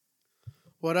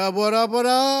What up, what up, what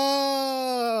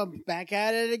up? Back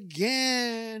at it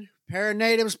again.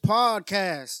 Paranatives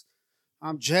Podcast.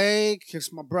 I'm Jake.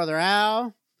 It's my brother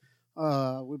Al.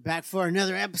 We're back for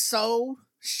another episode.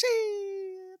 Shit.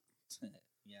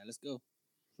 Yeah, let's go.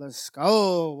 Let's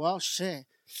go. Well, shit.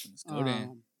 Let's go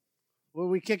then. What are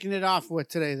we kicking it off with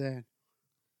today then?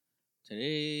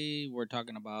 Today we're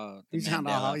talking about the You sound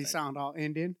Mandela all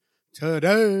Indian.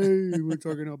 Today we're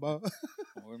talking about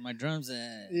Where my drums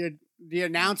at? the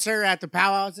announcer at the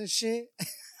powwows and shit.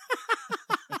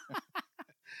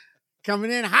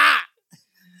 Coming in hot.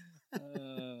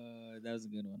 That was a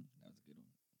good one.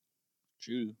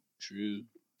 True.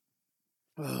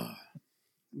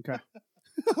 Okay.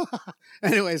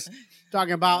 Anyways,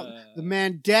 talking about the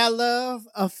Mandela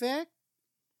effect.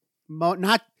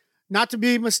 Not to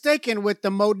be mistaken with the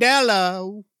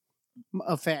Modelo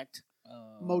effect.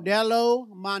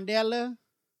 Mandela.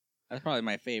 That's probably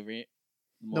my favorite.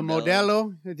 The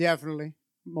Modelo, definitely.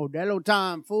 Modelo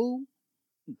time, fool.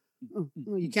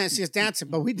 You can't see us dancing,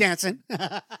 but we dancing.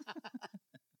 Yeah.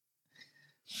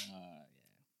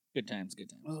 Good times.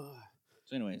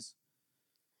 So anyways.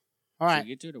 All right. Should we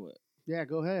get to it or what? Yeah,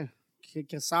 go ahead.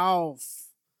 Kick us off.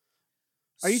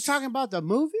 Are you talking about the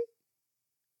movie?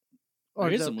 Or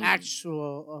There is the a movie.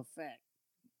 actual effect?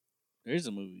 There is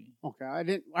a movie.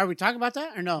 Okay, Are we talking about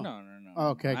that or no? No.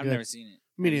 Okay, I've good. never seen it.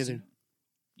 Me Never neither. seen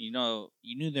it.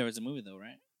 You knew there was a movie though,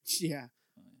 right? Yeah.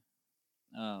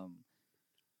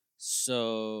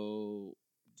 So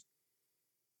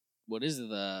what is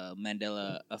the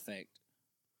Mandela effect?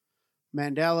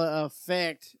 Mandela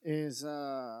effect is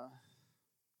I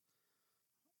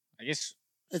guess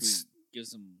It's- we give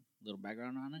some little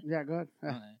background on it. yeah, good.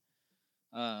 Yeah.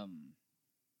 Okay.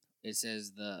 It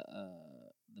says the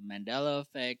Mandela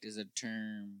effect is a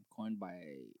term coined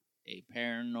by a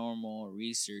paranormal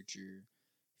researcher,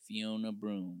 Fiona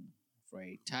Broom, for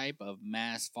a type of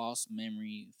mass false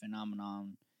memory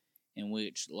phenomenon in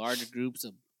which large groups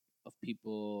of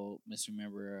people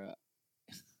misremember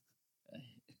a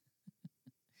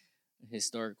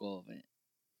historical event.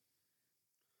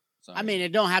 Sorry. I mean,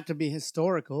 it don't have to be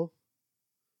historical.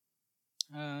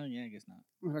 Yeah, I guess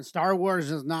not. Star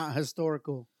Wars is not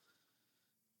historical.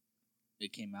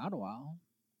 It came out a while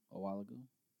ago.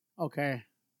 Okay.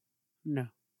 No.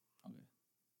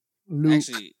 Okay.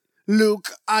 Actually, Luke,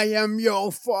 I am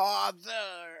your father.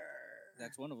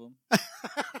 That's one of them.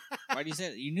 Why do you say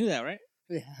that? You knew that, right?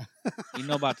 Yeah. You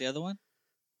know about the other one?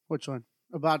 Which one?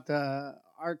 About the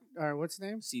art, or what's the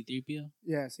name? C-3PO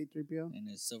Yeah, C-3PO. and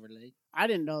his silver leg. I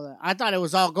didn't know that. I thought it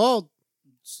was all gold.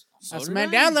 So That's did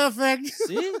Mandela effect.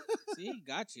 See,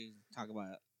 got you. Talk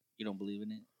about you don't believe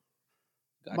in it.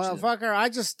 Got you. Motherfucker, I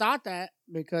just thought that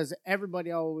because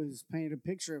everybody always painted a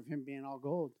picture of him being all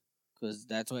gold. Because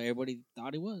that's what everybody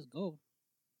thought he was. Gold.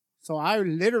 So I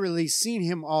literally seen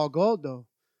him all gold, though.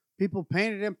 People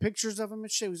painted him pictures of him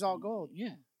and shit. He was all gold.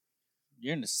 Yeah.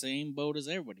 You're in the same boat as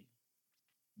everybody.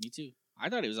 Me too. I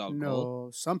thought he was all No,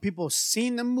 gold. some people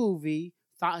seen the movie,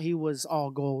 thought he was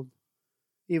all gold,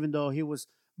 even though he was.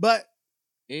 But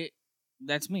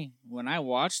That's me. When I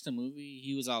watched the movie,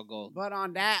 he was all gold.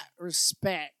 on that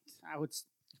respect, I would.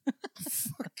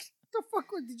 Fuck. The fuck?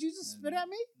 Did you just spit at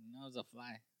me? No, it was a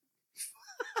fly.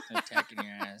 Attacking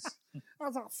your ass. I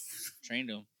was like, Trained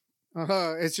him.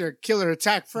 it's your killer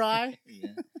attack fry. Yeah.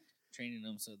 Training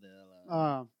them so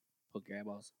they'll poke your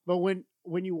eyeballs. But when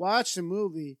you watch the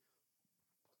movie,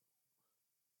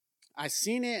 I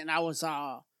seen it and I was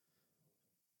I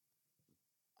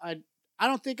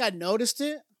don't think I noticed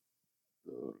it.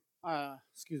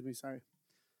 Excuse me, sorry.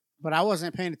 But I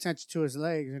wasn't paying attention to his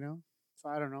legs, so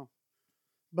I don't know.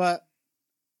 But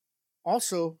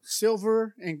also,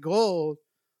 silver and gold,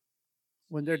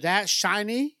 when they're that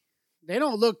shiny, they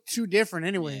don't look too different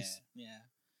anyways. Yeah.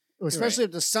 Especially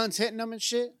if the sun's hitting them and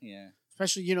shit. Yeah.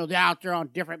 Especially, they're out there on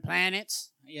different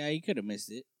planets. Yeah, you could have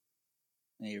missed it.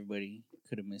 Everybody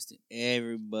could have missed it.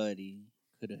 Everybody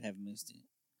could have missed it.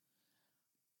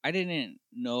 I didn't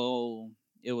know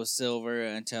it was silver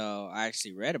until I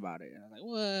actually read about it. I was like,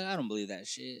 well, I don't believe that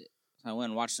shit. So I went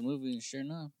and watched the movie, and sure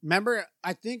enough. Remember,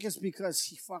 I think it's because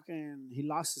he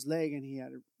lost his leg and he had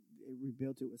to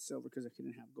rebuild it with silver because it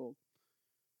couldn't have gold.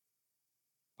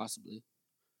 Possibly.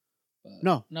 But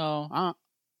No.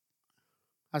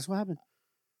 That's what happened.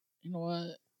 You know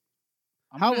what?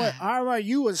 How are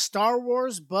you a Star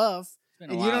Wars buff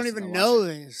and you don't even know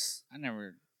this? I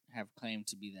never have claimed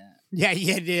to be that. Yeah,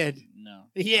 you did. No.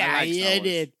 Yeah, I like Star you Wars.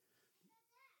 did.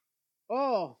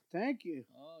 Oh, thank you.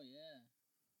 Oh, yeah.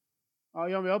 Oh,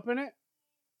 you want me to open it?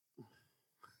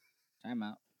 Time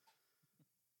out.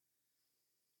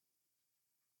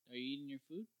 Are you eating your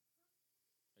food?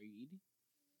 Are you eating?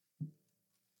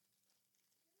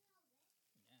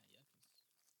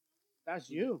 That's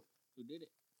you. Who did it?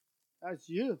 That's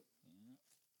you.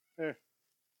 Yeah. Here.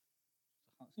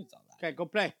 It's all that. Okay, go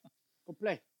play. Go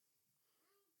play.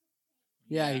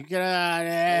 Yeah, Yeah. you get out of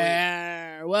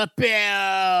there. Whoop you. Okay,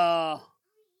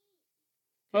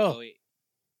 Oh. go eat.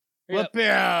 Hurry Whoop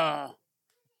up.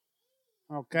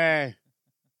 you. Okay.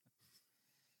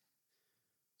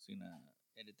 So you gonna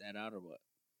edit that out or what?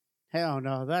 Hell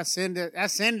no. That's in there.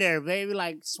 That's in there, baby.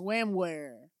 Like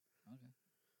swimwear. Okay.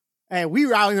 Hey,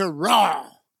 we out here raw.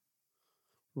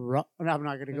 Raw. No, I'm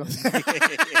not gonna go there.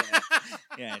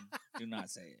 Yeah, do not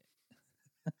say it.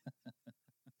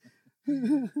 So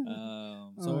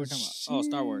what we're talking about? Oh,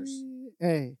 Star Wars. shit.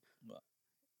 Hey, What?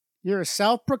 you're a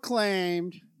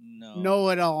self-proclaimed No,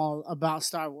 know-it-all about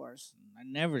Star Wars. I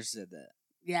never said that.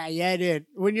 Yeah, I did.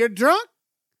 When you're drunk,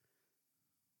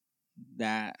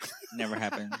 That never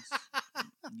happens.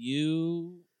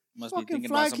 You must be Fucking thinking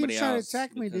fly about somebody keeps trying to else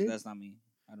attack me, because dude. that's not me.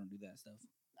 I don't do that stuff.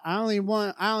 I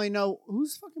only know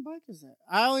whose fucking bike is that?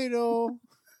 I only know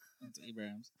It's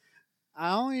Abraham's.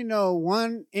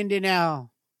 one Indian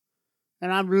owl,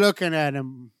 and I'm looking at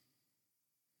him.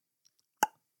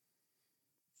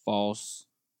 False.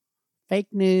 Fake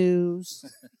news.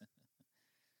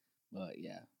 But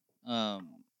yeah. Oh,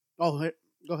 go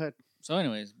ahead. So,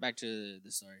 anyways, back to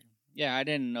the story. Yeah, I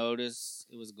didn't notice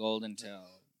it was gold until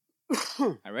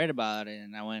I read about it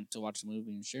and I went to watch the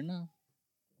movie, and sure enough.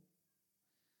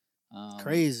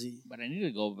 Crazy. But I need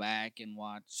to go back and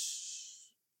watch.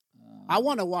 I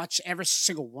want to watch every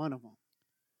single one of them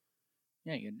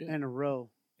Yeah, you can do it. in a row.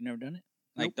 You never done it?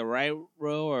 Nope. Like the right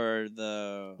row or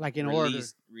the Like in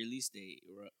release date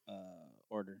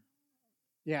order.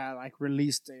 Yeah, like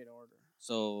release date order.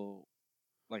 So,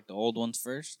 like the old ones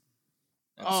first.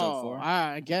 Episode 4.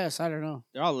 I guess. I don't know.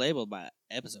 They're all labeled by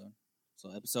episode. So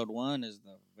episode 1 is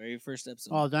the very first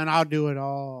episode. Oh, then I'll do it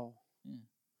all. Yeah.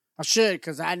 I should,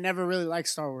 because I never really liked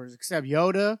Star Wars except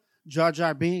Yoda, Jar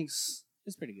Jar Binks,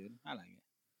 It's pretty good. I like it.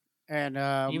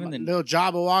 and Even the- little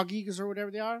Jabberwockies or whatever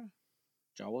they are.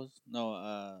 Jawas? No,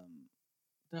 what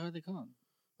the hell are they called?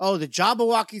 Oh, the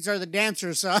Jabberwockies are the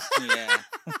dancers, huh? Yeah.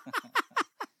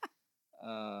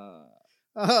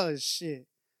 Oh, shit.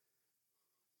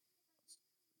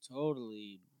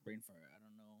 Totally brain fart. I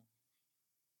don't know.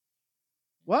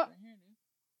 What? Right here, dude.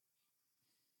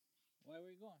 Why were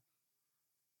you going?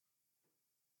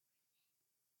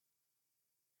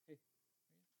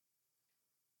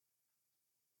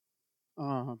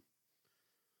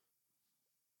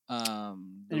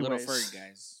 The little Anyways. furry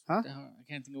guys. Huh? The hell- I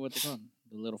can't think of what they're called.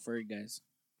 The little furry guys.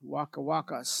 Waka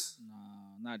Wakas.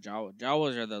 No, not Jawa.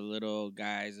 Jawas are the little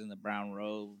guys in the brown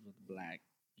robe with the black.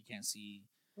 You can't see.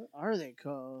 What are they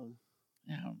called?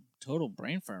 Yeah, I'm total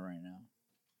brain fart right now.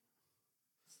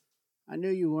 I knew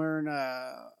you weren't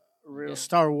a real Yeah.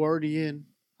 Star Wardian.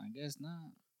 I guess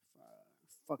not.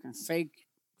 Fucking fake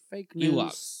news.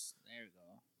 Ewoks. There you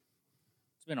go.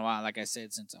 It's been a while, like I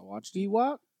said, since I watched it.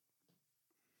 Ewok?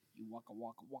 You waka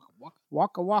waka waka waka.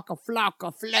 Waka Waka Flock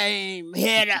of Flame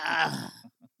Hitter.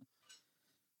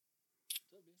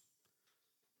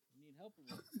 You need help with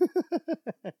it. Don't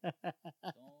watch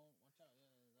out. Let them knock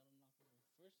over.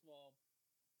 First of all,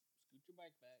 scoot your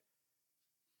bike back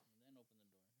and then open the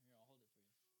door. Here, I'll hold it for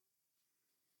you.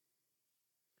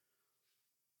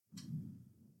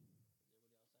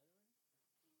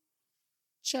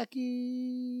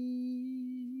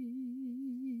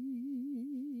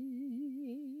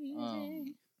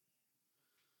 Chucky.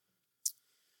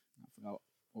 I forgot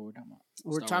what we're talking about.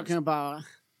 We're Star talking Wars. about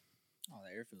Oh,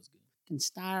 the air feels good.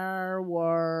 Star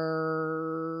Wars.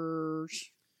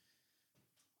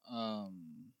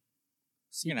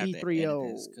 You're gonna have to edit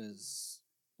CP30. this because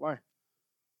Why?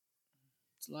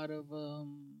 it's a lot of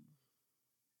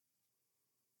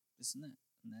this and that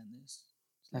and then this.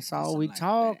 It's That's like this all and we like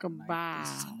talk that and like this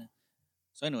about. and that.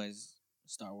 So, anyways,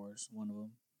 Star Wars, one of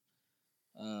them.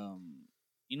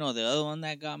 You know, the other one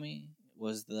that got me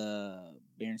was the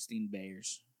Bernstein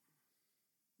Bears.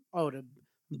 Oh, the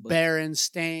book.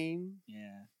 Berenstain.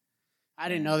 Yeah, I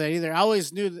didn't Yeah. know that either. I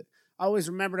always knew that. I always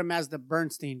remembered them as the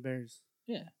Bernstein Bears.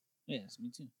 yes, me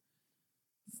too.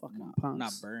 Fucking Not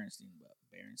punks. Bernstein, but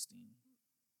Berenstein.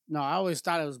 No, I always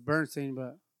thought it was Bernstein,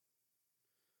 but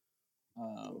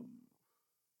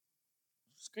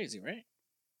It's crazy, right?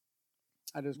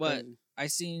 I just But crazy. I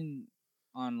seen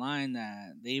online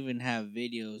that they even have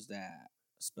videos that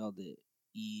spelled it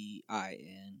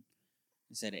EIN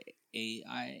instead of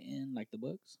AIN, like the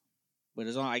books. But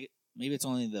it's maybe it's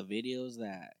only the videos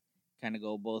that kind of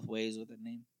go both ways with the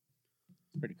name.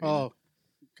 It's pretty crazy. Oh,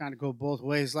 kind of go both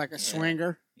ways like a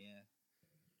swinger. Yeah.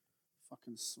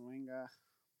 Fucking swinger.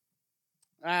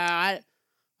 I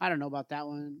don't know about that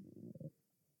one.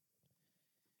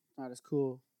 Not as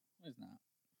cool. It's not.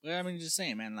 But I mean, just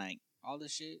saying, man. Like all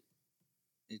this shit,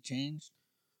 it changed.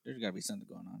 There's got to be something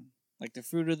going on. Like the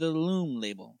Fruit of the Loom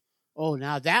label. Oh,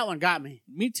 now that one got me.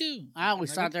 Me too. I always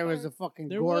Like, thought there was a fucking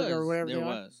there gourd was, or whatever. There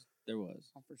was. There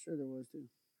was. Oh, for sure there was too.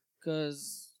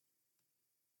 Because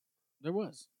there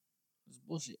was. It was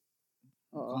bullshit.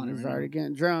 Oh, he's already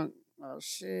getting drunk. Oh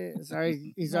shit!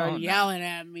 He's already yelling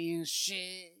at me and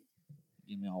shit.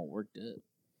 Get me all worked up.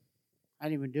 I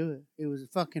didn't even do it. It was a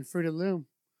fucking Fruit of the Loom.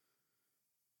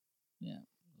 Yeah.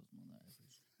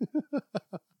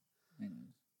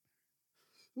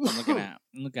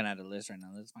 I'm looking at the list right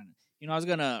now. Let's find it. You know, I was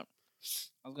gonna.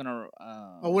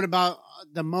 Oh, what about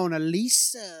the Mona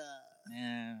Lisa?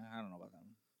 Yeah, I don't know about that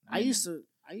one. I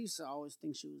used to always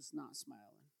think she was not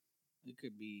smiling. It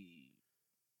could be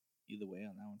either way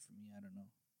on that one for me. I don't know.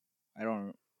 I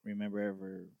don't remember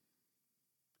ever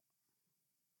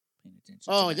paying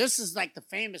attention. Oh, this is like the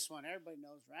famous one. Everybody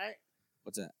knows, right?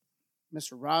 What's that?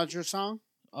 Mr. Rogers song.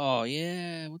 Oh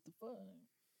yeah, what the fuck?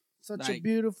 Such a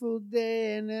beautiful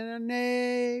day in a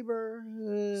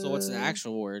neighborhood. So what's the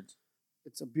actual words?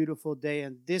 It's a beautiful day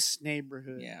in this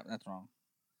neighborhood. Yeah, that's wrong.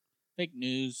 Fake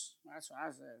news. That's what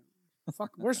I said.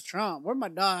 Fuck, where's Trump? Where's my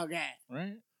dog at?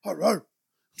 Right? All right.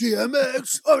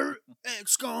 DMX,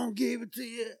 X gonna give it to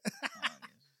you.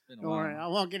 Don't worry, I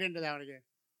won't get into that one again.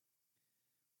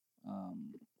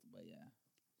 But yeah,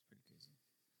 it's pretty crazy.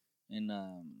 And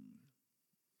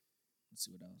let's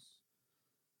see what else.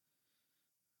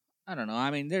 I don't know. I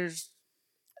mean, there's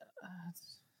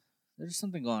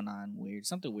something going on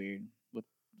something weird with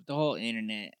the whole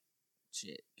internet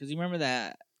shit. Because you remember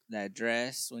that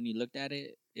dress when you looked at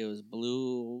it, it was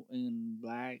blue and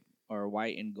black or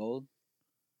white and gold.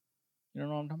 You don't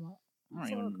know what I'm talking about? I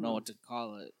don't even know what to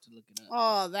call it to look it up.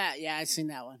 Oh, that. Yeah, I seen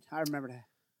that one. I remember that.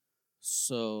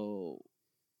 So,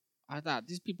 I thought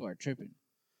these people are tripping,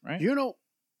 right? You know.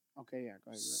 Okay, yeah,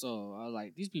 go ahead. So, I was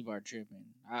like, these people are tripping.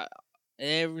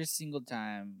 Every single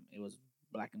time it was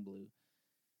black and blue.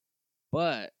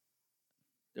 But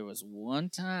there was one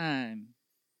time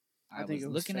I was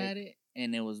looking at it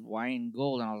and it was white and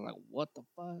gold. And I was like, what the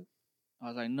fuck? I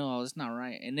was like, no, it's not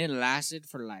right. And it lasted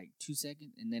for like 2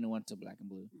 seconds, and then it went to black and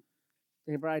blue.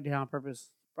 They probably did on purpose.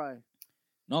 Probably.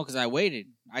 No, because I waited.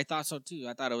 I thought so, too.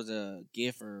 I thought it was a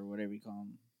GIF or whatever you call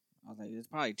them. I was like, it's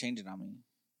probably changing on me.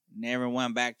 Never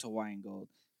went back to white and gold.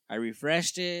 I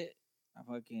refreshed it. I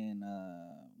fucking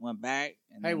went back.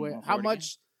 And hey, wait, how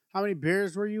many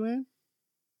beers were you in?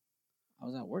 I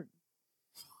was at work.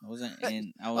 I wasn't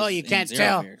in. Oh, you can't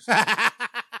tell. Beers.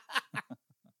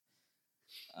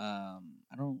 I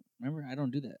don't remember. I don't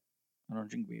do that. I don't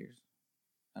drink beers.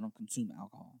 I don't consume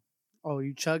alcohol. Oh,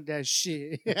 you chug that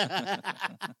shit.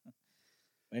 But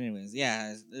anyways,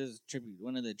 yeah, it was trippy.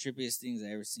 One of the trippiest things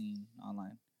I ever seen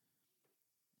online.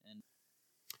 And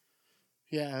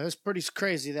yeah, it was pretty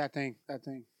crazy. That thing.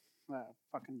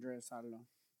 Fucking dress. I don't know.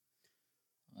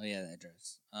 Oh yeah, that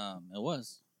dress. It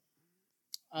was.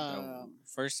 The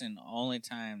first and only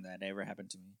time that ever happened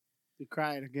to me. You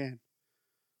cried again.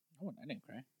 I didn't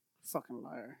cry. Fucking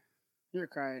liar. You're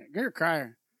crying. You're a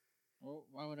crier. Well,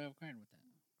 why would I have cried with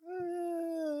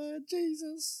that?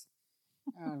 Jesus.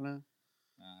 I don't know.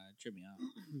 It tripped me out.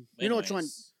 You know which one?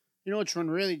 You know which one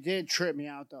really did trip me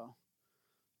out though?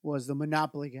 Was the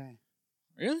Monopoly guy.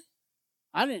 Really?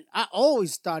 I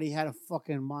always thought he had a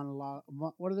fucking monologue.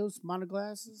 What are those?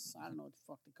 Monoglasses? I don't know what the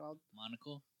fuck they're called.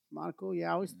 Monocle? Monocle? Yeah,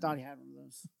 I always thought he had one of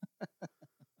those.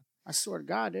 I swear to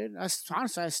God, dude.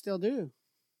 Honestly, I still do.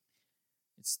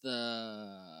 It's the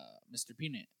Mr.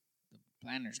 Peanut, the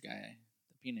planners guy,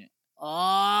 the Peanut.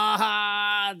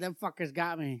 Oh, them fuckers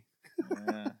got me.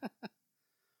 Yeah.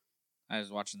 I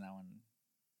was watching that one.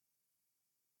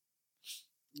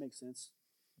 Makes sense.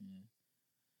 Yeah.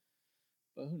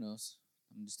 But who knows?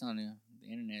 I'm just telling you,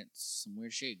 the internet's some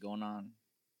weird shit going on.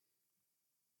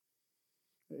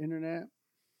 The internet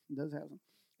does have some.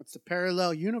 It's the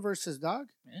parallel universes,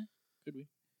 dog. Yeah, could be.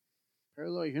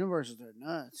 Parallel universes are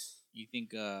nuts. You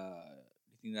think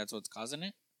that's what's causing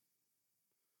it?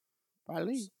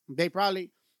 Probably. They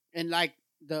probably in like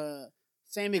the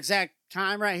same exact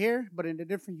time right here, but in a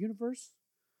different universe.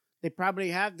 They probably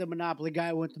have the Monopoly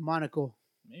guy with the monocle.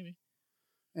 Maybe.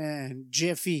 And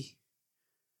Jiffy.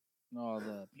 No,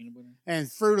 the peanut butter.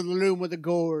 And Fruit of the Loom with the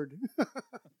gourd.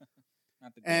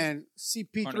 Not the gourd. And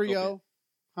CP30.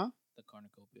 Huh? The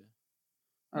cornucopia.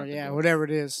 Oh, yeah, whatever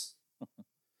it is.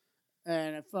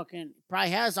 And it fucking probably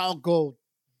has all gold.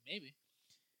 Maybe.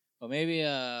 But maybe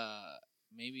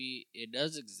it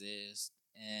does exist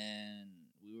and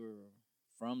we were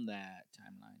from that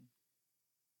timeline.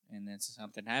 And then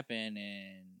something happened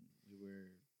and we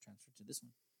were transferred to this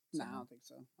one. No, I don't think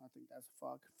so. I think that's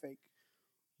a fake.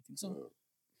 You think so?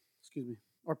 Excuse me.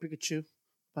 Or Pikachu.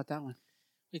 About that one.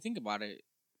 If you think about it,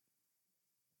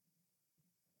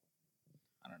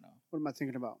 I don't know. What am I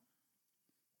thinking about?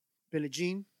 Billie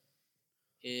Jean?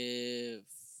 If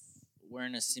we're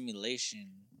in a simulation,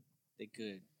 they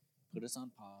could put us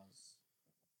on pause,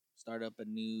 start up a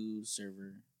new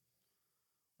server,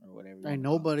 or whatever. you wanna Ain't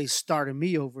call it. nobody started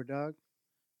me over, dog.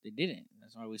 They didn't.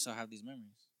 That's why we still have these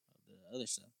memories of the other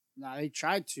stuff. Nah, they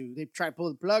tried to. They tried to pull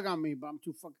the plug on me, but I'm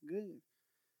too fucking good.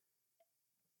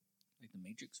 Like the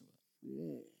Matrix or what?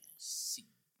 Yeah. See.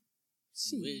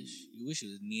 See. You wish it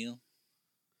was Neo.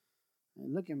 Hey,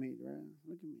 look at me, bro.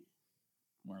 Look at me.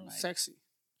 More like Sexy.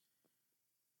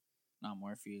 not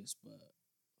Morpheus, but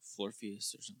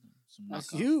Florpheus or something. Some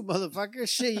That's knockoff. you, motherfucker.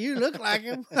 Shit, you look like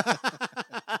him. But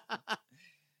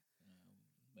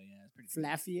yeah, it's pretty cool.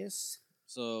 Flaffius.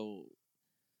 So,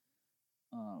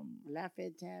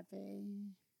 Laffy Taffy.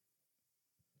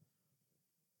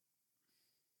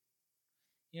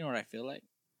 you know what I feel like?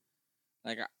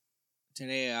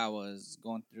 Today I was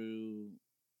going through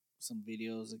some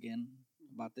videos again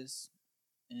about this,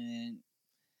 and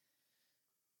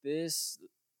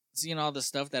seeing all the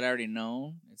stuff that I already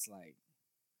know, it's like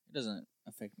it doesn't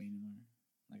affect me anymore.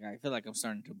 Like I feel like I'm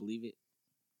starting to believe it.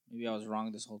 Maybe I was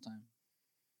wrong this whole time.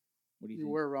 What do you You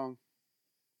think? were wrong.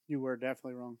 You were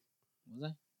definitely wrong.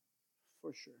 Was I?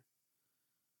 For sure.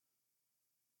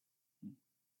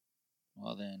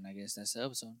 Well, then I guess that's the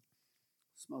episode.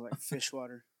 Smells like fish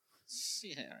water.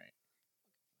 Yeah, all right.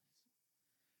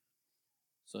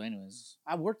 So, anyways,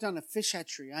 I worked on a fish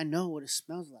hatchery. I know what it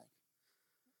smells like.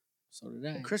 so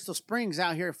did I. Crystal Springs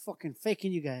out here fucking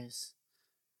faking you guys.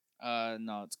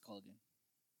 No, it's Culligan.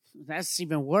 That's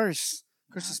even worse.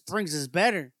 Crystal Not. Springs is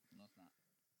better. No, it's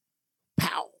not.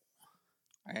 Pow.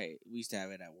 We used to have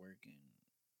it at work, and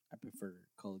I prefer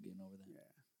Culligan over there. Yeah.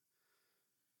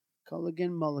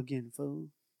 Culligan Mulligan, fool.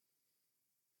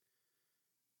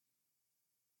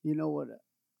 You know what?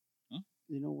 Huh?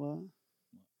 You know what?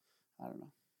 I don't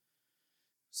know.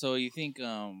 So you think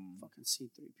Fucking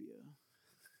C3PO.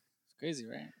 it's crazy,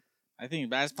 right? I think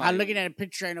that's I'm probably looking at a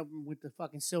picture I know with the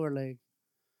fucking silver leg.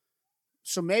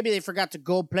 So maybe they forgot to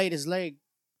gold plate his leg.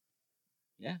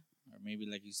 yeah, or maybe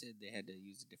like you said, they had to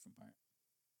use a different part.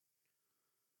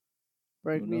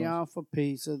 Break Who me knows? off a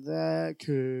piece of that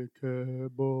Kit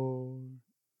Kat boy.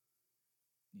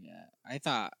 Yeah, I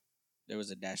thought there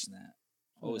was a dash in that.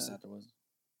 Always Yeah. thought there was.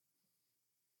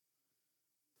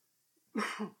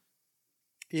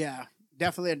 Yeah,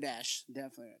 definitely a dash.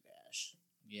 Definitely a dash.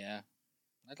 Yeah,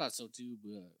 I thought so too,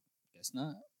 but guess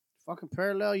not. Fucking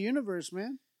parallel universe,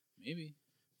 man. Maybe.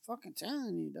 Fucking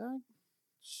telling you, dog.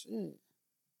 Shit.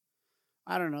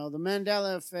 I don't know. The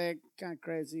Mandela effect, kind of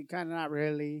crazy, kind of not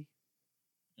really.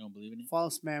 You don't believe in it?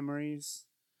 False memories.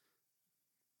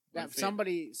 What That if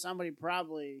somebody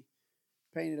probably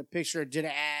painted a picture, did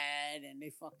an ad, and they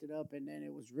fucked it up, and then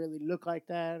it was really look like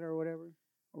that or whatever,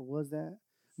 or was that?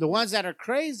 The ones that are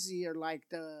crazy are like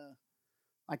the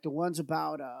ones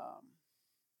about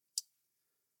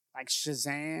like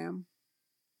Shazam.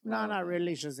 No, Oh, not okay.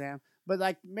 really Shazam, but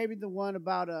like maybe the one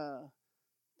about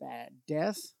that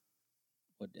death.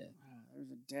 What death?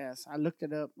 There's a death. I looked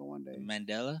it up one day.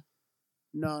 Mandela?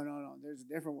 No. There's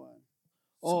a different one.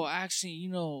 Oh, actually, you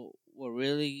know what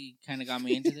really kind of got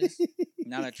me into this?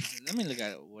 Now that let me look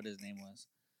at what his name was.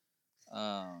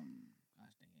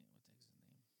 Gosh dang it, what the heck's his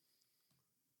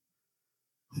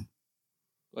name?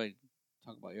 Go ahead,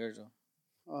 talk about yours though.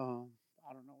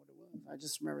 I don't know what it was. I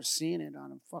just remember seeing it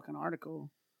on a fucking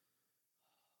article.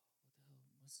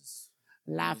 What's this?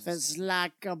 Life is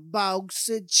like a box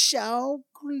of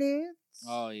chocolates.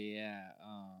 Oh yeah,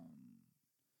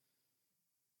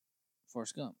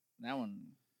 Forrest Gump. That one.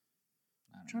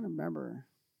 I'm trying to remember.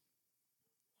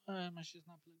 My shit's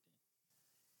not plugged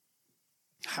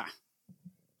in. Ha.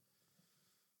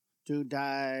 Dude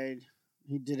died.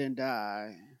 He didn't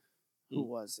die. Who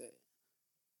was it?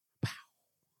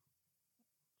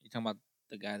 You talking about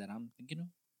the guy that I'm thinking of?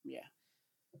 Yeah.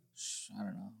 I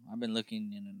don't know. I've been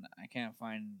looking and I can't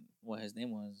find what his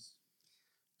name was.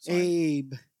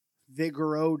 Abe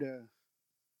Vigoroda.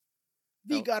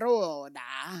 Vigoroda.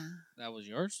 That was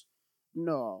yours?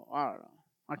 No, I don't know.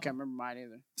 I can't remember mine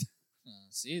either.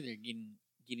 See, they're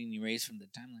getting erased from the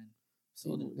timeline. See,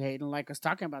 they didn't like us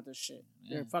talking about this shit.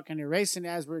 Yeah. They're fucking erasing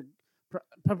as we're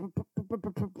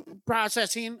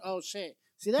processing. Oh shit!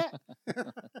 See that?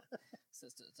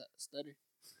 Stutter.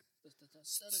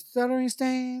 Stuttering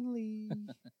Stanley.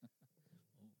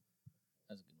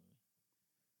 That's a good movie.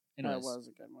 That Anyways, was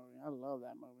a good movie. I love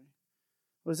that movie.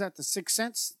 Was that The Sixth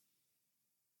Sense?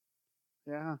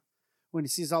 Yeah. when he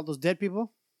sees all those dead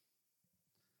people.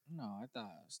 No, I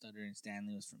thought Stuttering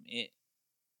Stanley was from It.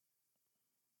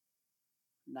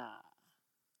 Nah.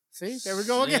 See, there we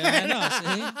go again. Yeah, I know.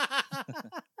 See,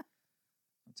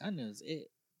 I'm telling you, it's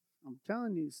It. I'm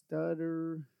telling you,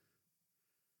 Stutter.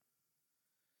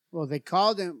 Well, they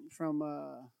called him from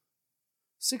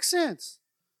Sixth Sense.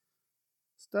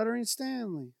 Stuttering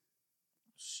Stanley.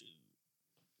 Shoot.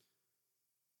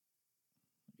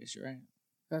 I guess you're right.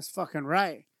 That's fucking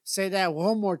right. Say that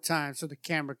one more time so the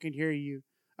camera can hear you.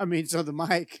 I mean, so the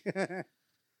mic. I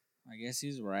guess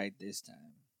he's right this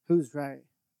time. Who's right?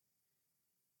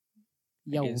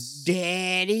 Yo,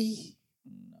 daddy.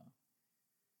 No.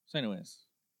 So, anyways.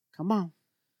 Come on.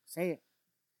 Say it.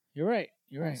 You're right.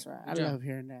 You're right. That's right. I love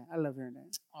hearing that.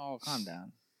 Oh, calm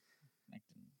down.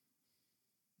 Acting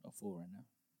no fool right now.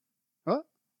 Huh?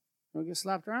 You want to get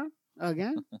slapped around?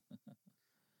 Again?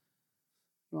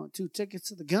 You want 2 tickets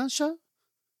to the gun show?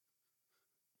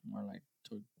 More like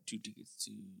 2 tickets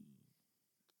to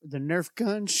the Nerf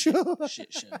gun show.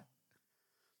 Shit show.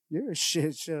 You're a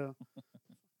shit show.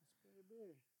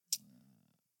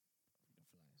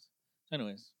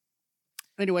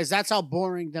 Anyways, that's how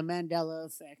boring the Mandela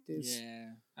effect is.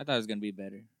 Yeah, I thought it was gonna be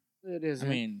better. It is. I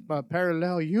mean, but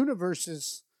parallel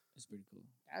universes. It's pretty cool.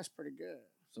 That's pretty good.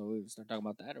 So we start talking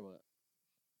about that or what?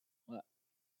 What?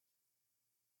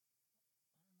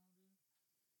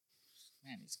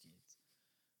 Man, these kids.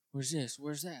 Where's this?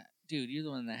 Where's that? Dude, you're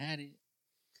the one that had it.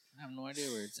 I have no idea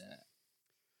where it's at.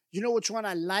 You know which one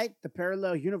I like? The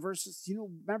parallel universes.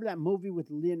 Remember that movie with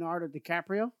Leonardo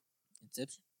DiCaprio?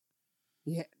 Inception?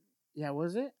 Yeah. Yeah,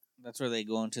 was it? That's where they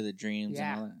go into the dreams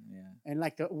and all that. Yeah. And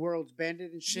like the world's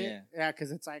bended and shit. Yeah. Yeah,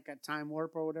 because it's like a time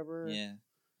warp or whatever. Yeah.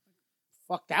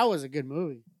 Fuck, that was a good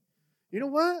movie. You know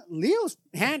what? Leo's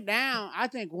hand down, I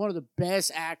think, one of the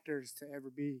best actors to ever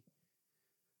be.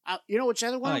 You know which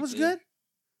other one was good?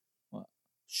 What?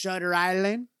 Shutter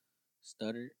Island.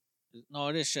 Stutter? No,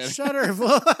 it is Shutter. Shutter.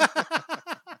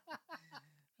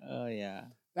 Oh, yeah.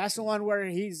 That's the one where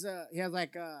he has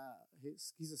like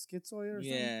he's a schizoid or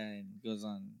something. Yeah, and goes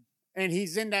on. And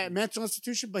he's in that mental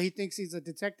institution, but he thinks he's a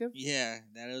detective. Yeah,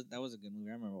 that was a good movie.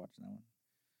 I remember watching that one.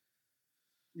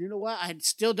 You know what? I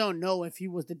still don't know if he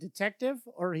was the detective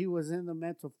or he was in the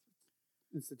mental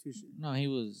institution. No, he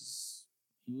was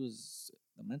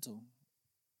the mental.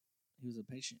 He was a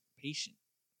patient.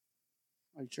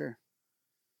 Are you sure?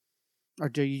 Or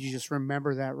do you just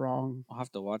remember that wrong? I'll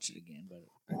have to watch it again, but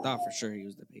I thought for sure he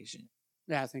was the patient.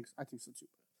 Yeah, I think so too.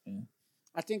 Yeah.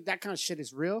 I think that kind of shit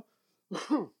is real.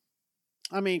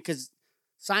 I mean, because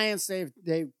science, they've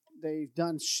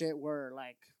done shit where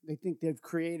like they think they've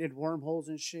created wormholes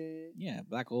and shit. Yeah,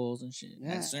 black holes and shit.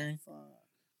 Yeah, at CERN. fuck.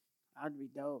 That'd be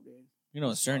dope, dude. You know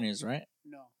what CERN is, right?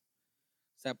 No.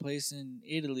 It's that place in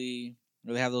Italy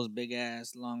where they have those big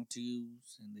ass long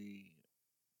tubes and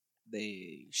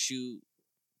they shoot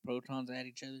protons at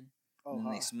each other and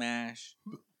then they smash.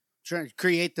 Trying to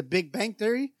create the Big Bang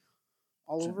Theory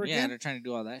all over again? Yeah, they're trying to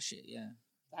do all that shit, yeah.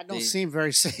 That don't seem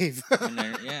very safe.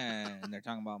 and they're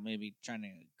talking about maybe trying to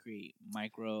create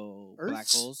micro black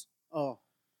holes. Oh,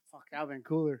 fuck, that would have been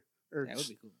cooler. That would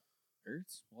be cool.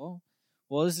 Earths? Well,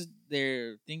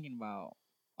 they're thinking about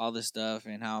all this stuff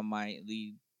and how it might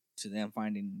lead to them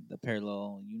finding the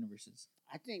parallel universes.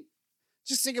 I think,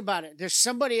 just think about it. There's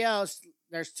somebody else.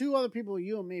 There's 2 other people,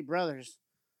 you and me, brothers,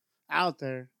 out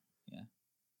there. Yeah.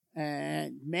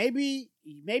 And maybe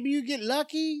you get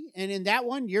lucky, and in that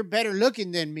one, you're better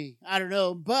looking than me. I don't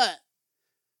know, but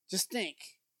just think.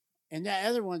 In that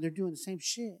other one, they're doing the same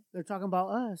shit. They're talking about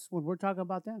us when we're talking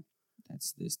about them.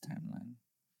 That's this timeline.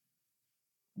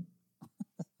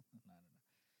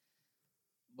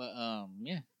 But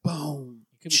yeah. Boom.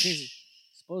 It could be crazy.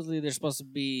 Supposedly there's supposed to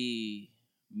be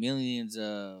millions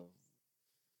of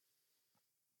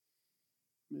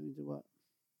what?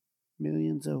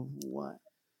 Millions of what?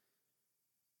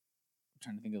 I'm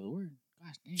trying to think of the word.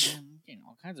 Gosh dang, I'm getting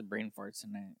all kinds of brain farts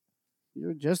tonight.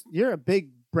 You're a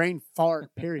big brain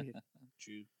fart, period.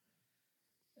 True.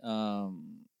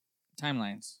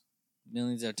 Timelines.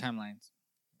 Millions of timelines.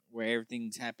 Where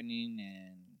everything's happening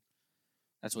and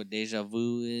that's what deja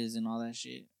vu is and all that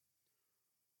shit.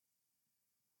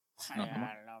 I don't know,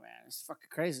 man. It's fucking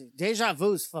crazy. Deja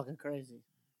vu is fucking crazy.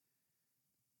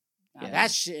 Now,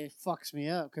 that shit fucks me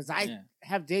up because I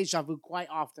have deja vu quite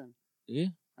often. Do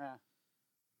you? Yeah.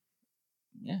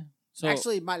 Yeah. So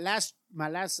actually, my last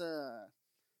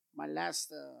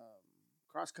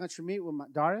cross country meet with my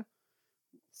daughter,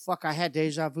 fuck, I had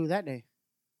deja vu that day.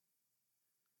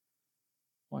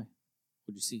 Why?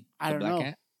 What'd you see? I don't black know.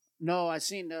 Cat? No, I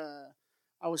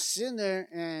was sitting there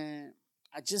and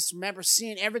I just remember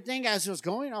seeing everything as it was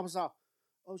going. I was all,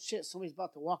 oh shit, somebody's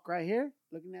about to walk right here,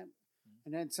 looking at,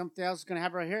 and then something else is gonna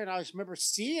happen right here, and I just remember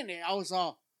seeing it. I was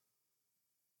all,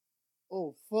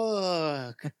 oh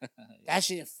fuck, that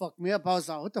shit fucked me up. I was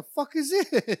like, what the fuck is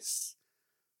this?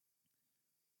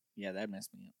 Yeah, that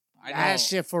messed me up. That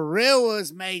shit for real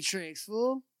was Matrix,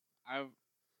 fool.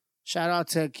 Shout out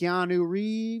to Keanu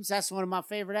Reeves. That's one of my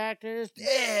favorite actors.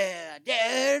 Yeah,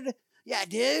 dude. Yeah,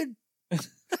 dude.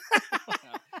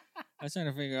 I was trying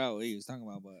to figure out what he was talking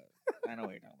about, but I know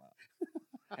what you're talking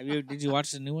about. Did you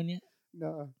watch the new one yet?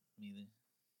 No. Neither.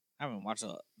 I haven't watched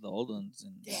the old ones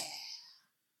in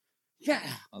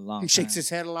a long time. He shakes his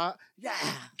head a lot. Yeah.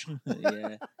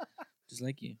 Yeah. Just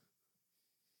like you.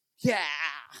 Yeah.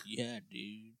 Yeah,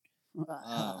 dude. What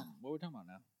are we talking about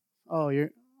now? Oh,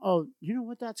 you know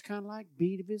what that's kind of like?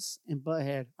 Beavis and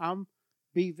Butthead. I'm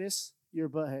Beavis, you're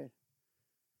Butthead.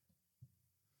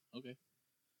 Okay.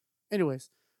 Anyways,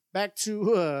 back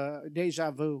to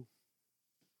Deja Vu.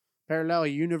 Parallel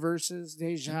universes,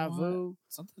 Deja Vu.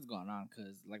 Something's going on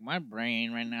because like my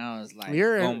brain right now is like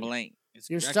You're going blank.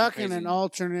 You're stuck in an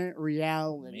alternate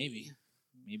reality.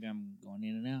 Maybe I'm going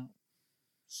in and out.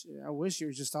 Shit, I wish you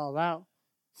were just all out.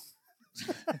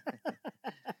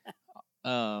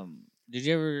 Did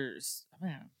you ever?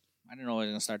 Man, I don't know. I was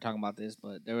gonna start talking about this,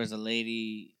 but there was a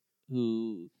lady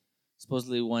who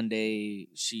supposedly one day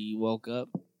she woke up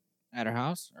at her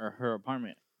house or her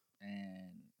apartment,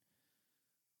 and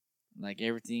like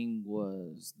everything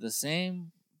was the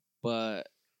same, but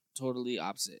totally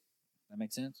opposite. That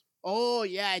makes sense? Oh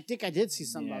yeah, I think I did see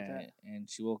something about that. And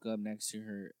she woke up next to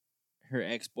her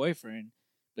ex-boyfriend,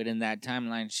 but in that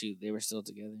timeline, they were still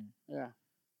together. Yeah.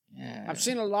 Yeah. I've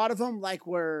seen a lot of them, like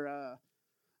where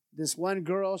this one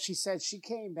girl, she said she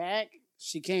came back.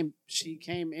 She came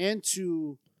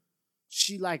into,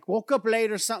 she like woke up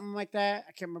late or something like that.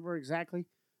 I can't remember exactly.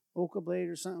 Woke up late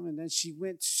or something, and then she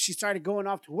started going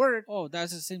off to work. Oh,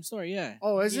 that's the same story, yeah.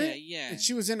 Oh, is it? Yeah. And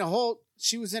she was in a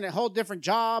whole different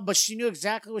job, but she knew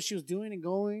exactly what she was doing and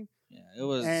going. Yeah, it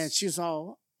was. And she was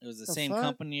all. It was the same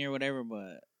company or whatever,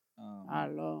 but I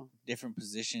don't know. Different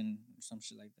position or some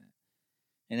shit like that.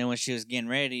 And then when she was getting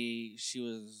ready, she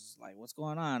was like, "What's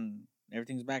going on?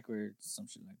 Everything's backwards." Some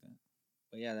shit like that.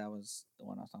 But yeah, that was the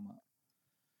one I was talking about.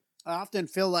 I often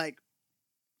feel like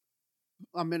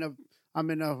I'm in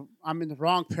the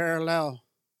wrong parallel,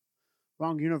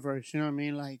 wrong universe. You know what I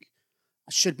mean? Like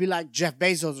I should be like Jeff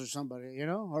Bezos or somebody, you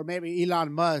know, or maybe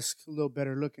Elon Musk, a little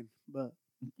better looking, but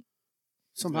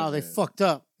somehow they fucked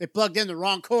up. They plugged in the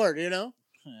wrong cord, you know.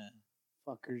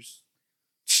 Fuckers.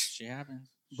 Shit happens.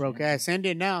 Broke ass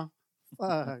Indian now.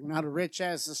 Fuck, not a rich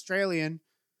ass Australian.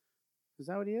 Is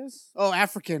that what he is? Oh,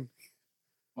 African.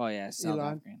 Oh yeah, South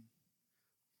African.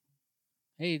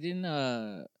 Hey,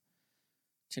 didn't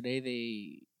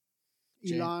today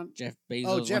Jeff Bezos.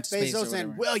 Oh, Jeff Bezos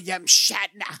and William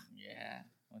Shatner. Yeah,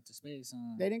 went to space.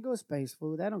 They didn't go to space,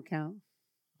 fool. That don't count.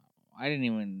 I didn't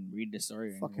even read the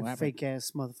story. Fucking fake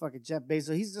ass motherfucker Jeff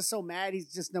Bezos. He's just so mad.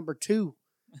 He's just number 2.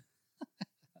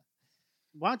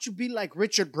 Why don't you be like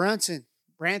Richard Branson,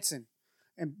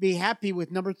 and be happy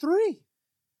with number 3?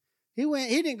 He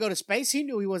didn't go to space. He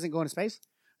knew he wasn't going to space.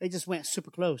 They just went super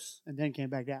close and then came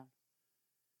back down.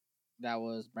 That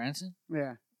was Branson?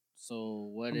 Yeah. So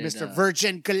what did Mr.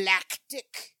 Virgin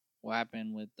Galactic? What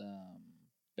happened with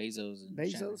Bezos and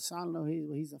Bezos? Shatner? I don't know.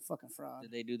 He's a fucking fraud.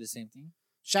 Did they do the same thing?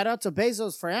 Shout out to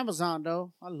Bezos for Amazon,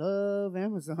 though. I love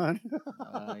Amazon.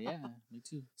 Yeah, me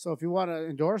too. So if you want to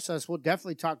endorse us, we'll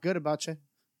definitely talk good about you.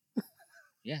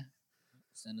 Yeah.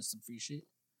 Send us some free shit.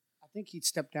 I think he'd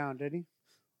step down, did he?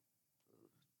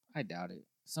 I doubt it.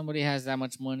 Somebody has that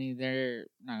much money, they're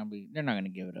not gonna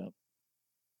give it up.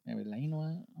 They'll be like, you know what?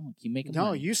 I'm gonna keep making money.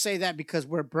 No, you say that because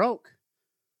we're broke.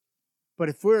 But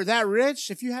if we're that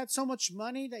rich, if you had so much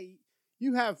money that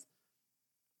you have,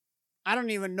 I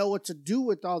don't even know what to do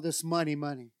with all this money.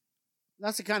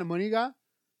 That's the kind of money you got.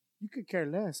 You could care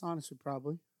less, honestly,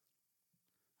 probably.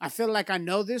 I feel like I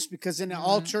know this because in an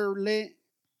alternate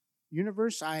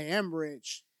universe, I am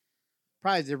rich.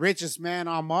 Probably the richest man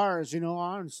on Mars,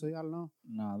 honestly. I don't know.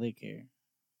 No, they care.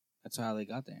 That's how they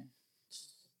got there.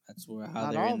 That's how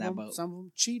Not they're all in that of them. boat. Some of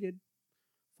them cheated.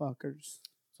 Fuckers.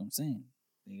 That's what I'm saying.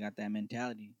 They got that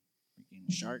mentality.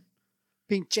 Freaking shark.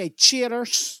 Pinche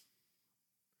cheaters.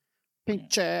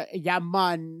 Pinche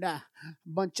yaman.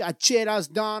 Bunch of cheaters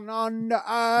down on the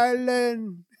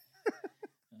island.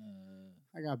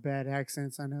 I got bad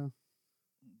accents, I know.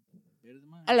 Better than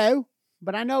mine. Hello.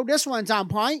 But I know this one's on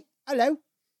point. Hello.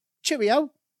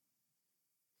 Cheerio.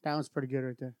 That one's pretty good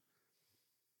right there.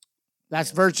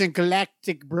 That's Virgin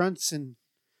Galactic Branson.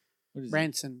 What is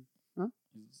Branson. it? Huh?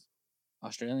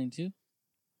 Australian too?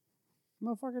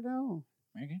 Motherfucker, no.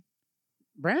 American?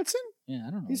 Branson? Yeah,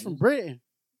 I don't know. He's what from it is. Britain.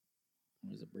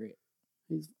 He's a Brit.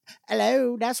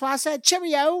 Hello, that's why I said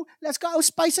cheerio. Let's go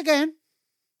space again.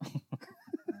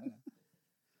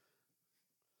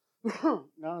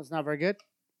 No, it's not very good.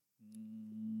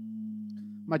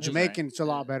 My It was Jamaican's a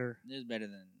lot It- better. It is better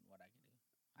than what I can do.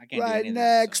 I can't do Right any of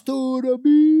that, next so. to the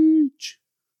beach.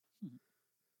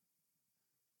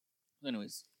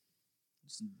 Anyways,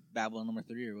 just Babylon number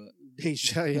 3 or what?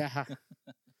 Deja, yeah.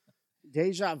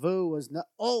 Deja Vu was not.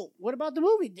 Oh, what about the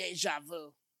movie Deja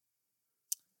Vu?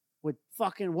 With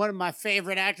fucking one of my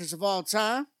favorite actors of all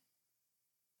time.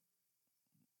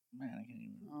 Man, I can't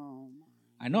even. Oh,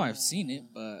 I know I've seen it,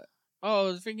 but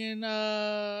it's freaking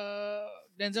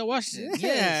Denzel Washington.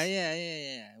 Yes.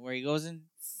 Yeah. Where he goes in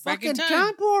back in fucking time.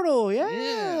 time portal,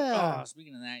 yeah. Oh,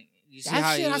 speaking of that, you see That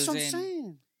how shit, he that's was what I'm in?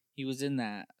 saying. He was in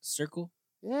that circle.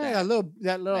 Yeah, that-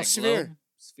 that little that sphere. globe?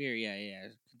 Sphere, yeah. I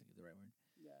couldn't think of the right word.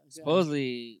 Yeah.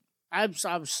 Supposedly, I'm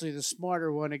obviously the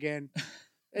smarter one again.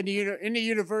 In the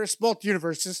universe, both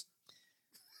universes.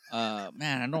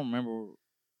 man, I don't remember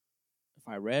if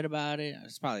I read about it.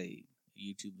 It's probably a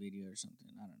YouTube video or something.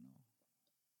 I don't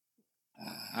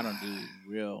know. I don't do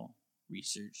real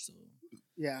research, so.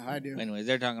 Yeah, I do. Anyways,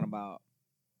 they're talking about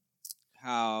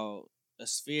how a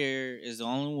sphere is the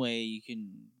only way you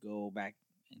can go back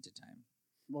into time.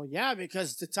 Well, yeah,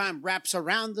 because the time wraps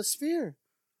around the sphere.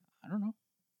 I don't know.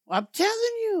 I'm telling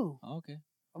you. Oh, okay.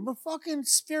 I'm a fucking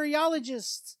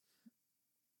sphereologist.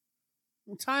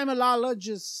 I'm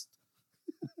timeologist.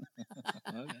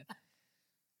 Okay.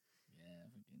 Yeah,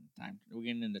 time. We're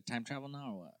getting into time travel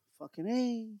now, or what? Fucking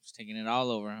A. Just taking it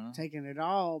all over, huh? Taking it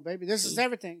all, baby. This is Cool.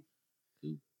 everything.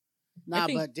 Cool. Nah, I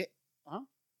think- but... huh?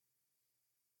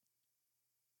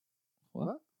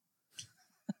 What?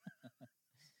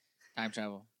 Time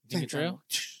travel. You Time think it's real?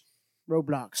 travel.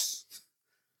 Roblox.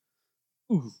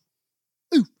 Ooh.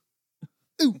 Ooh.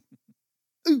 Ooh.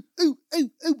 Ooh. Ooh.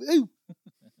 Ooh. Ooh. Ooh.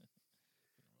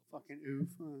 Fucking oof.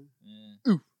 Huh?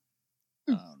 Yeah.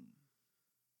 Ooh.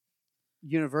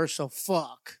 Universal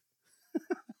fuck.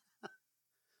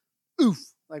 Oof.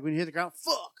 Like when you hit the ground,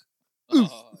 fuck. Oof.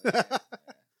 Yeah.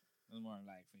 It's more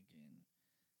like thinking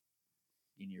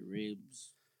in your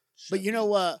ribs. But you know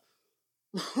what?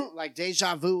 Like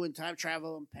deja vu and time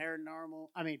travel and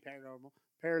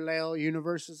parallel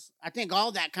universes. I think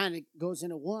all that kind of goes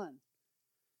into one.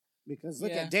 Because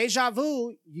look Yeah. at deja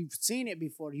vu, you've seen it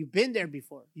before. You've been there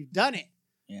before. You've done it.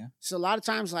 Yeah. So a lot of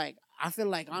times, like, I feel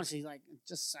like, honestly, like,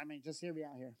 just hear me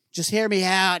out here. Just hear me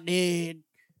out, dude.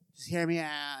 Just hear me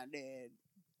out, dude.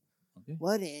 Okay.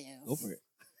 What if? Go for it.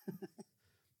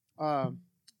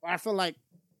 I feel like,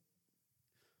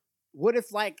 what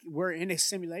if, like, we're in a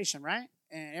simulation, right?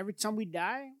 And every time we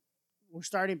die, we're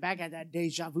starting back at that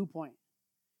deja vu point.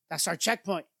 That's our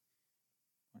checkpoint.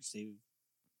 Or save.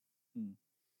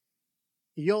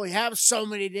 You only have so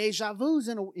many deja vus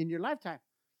in your lifetime.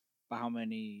 But how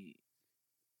many?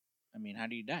 I mean, how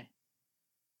do you die?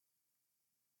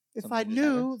 If Something I just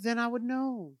knew, happens? then I would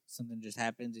know. Something just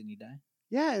happens and you die?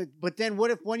 Yeah, but then what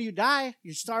if when you die,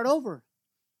 you start over?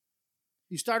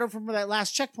 You start over from that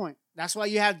last checkpoint. That's why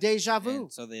you have deja vu.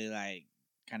 And so they like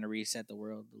kind of reset the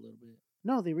world a little bit.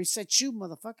 No, they reset you,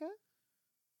 motherfucker.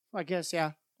 I guess,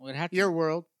 yeah. Well, it'd have to, Your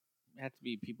world. it'd have to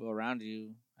be people around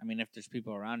you. I mean, if there's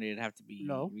people around you, it'd have to be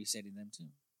resetting them too.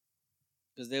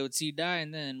 Because they would see you die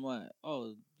and then what?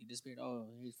 Oh, he disappeared. Oh,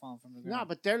 he's falling from the ground. No,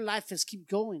 but their life is keep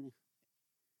going.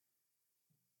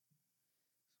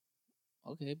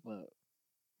 Okay, but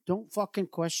Don't fucking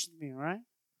question me, all right?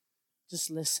 Just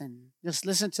listen. Just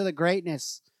listen to the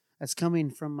greatness that's coming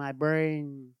from my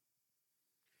brain.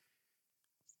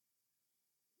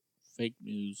 fake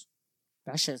news.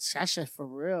 That shit for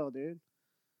real, dude.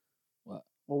 What?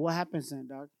 Well, what happens then,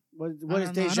 dog? What I is don't know,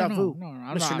 I deja don't vu? know.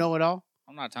 No, Mr. Know-It-All?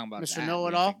 I'm not talking about Mr. that.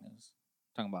 Know-It-All? fake news.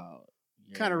 I'm talking about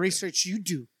What kind of research you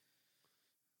do?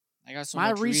 I got so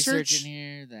My much research research? in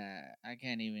here that I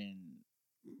can't even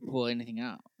pull anything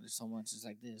out. There's so much. It's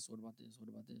like this. What about this? What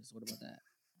about this? What about that?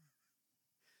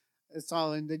 It's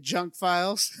all in the junk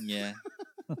files. Yeah.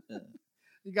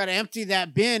 You got to empty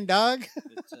that bin, dog.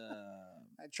 It's,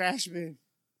 That trash bin.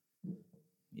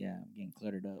 yeah, I'm getting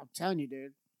cluttered up. I'm telling you,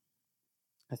 dude.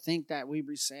 I think that we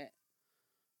reset.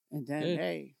 And then, Good.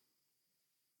 hey,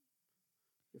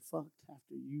 you're fucked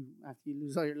after you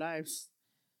lose all your lives.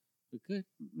 We could.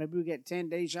 Maybe we get 10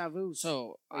 deja vus.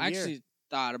 So A I year. actually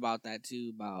thought about that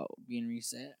too, about being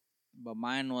reset. But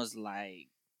mine was like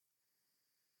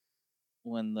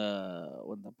when the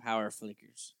power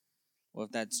flickers. Well,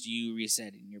 if that's you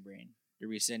resetting your brain. You're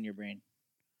resetting your brain.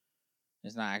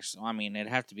 It's not actually, I mean,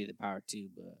 it'd have to be the power too,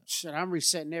 but Shit, I'm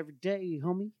resetting every day,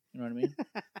 homie. you know what I mean?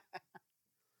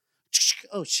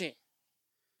 oh shit.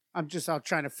 I'm just out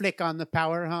trying to flick on the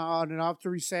power on and off to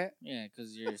reset. Yeah,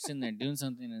 because you're sitting there doing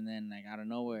something, and then like out of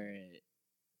nowhere, it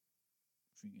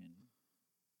freaking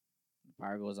the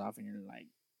power goes off, and you're like,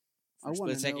 for a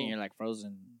split second, you're like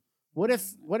frozen. What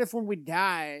if when we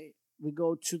die, we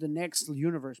go to the next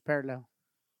universe parallel?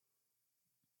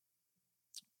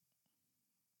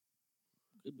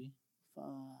 Could be. I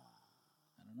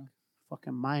don't know.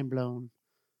 Fucking mind blown.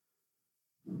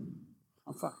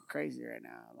 I'm fucking crazy right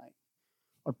now. Like,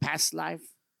 or past life,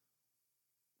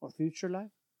 or future life.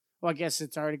 Well, I guess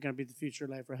it's already gonna be the future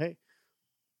life, right?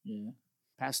 Yeah.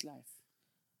 Past life.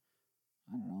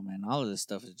 I don't know, man. All of this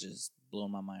stuff is just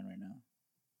blowing my mind right now.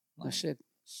 Like, shit,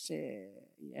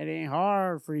 it ain't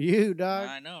hard for you, dog.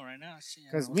 I know right now.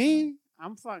 Because me,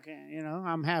 I'm fucking,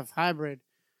 I'm half hybrid.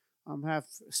 I'm half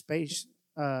space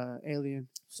alien.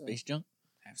 So. Space junk?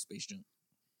 Half space junk.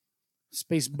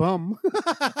 Space bum.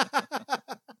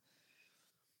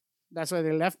 That's why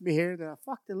they left me here. They're like,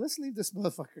 fuck it, let's leave this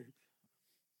motherfucker.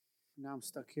 Now I'm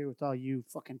stuck here with all you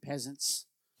fucking peasants.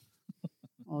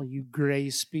 All you gray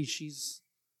species.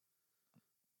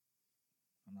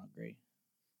 I'm not gray.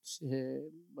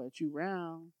 Shit, but you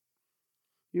round.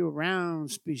 You a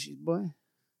round species, boy.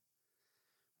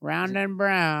 Round and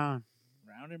brown.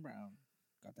 Round and brown.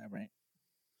 Got that right.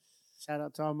 Shout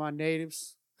out to all my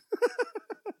natives.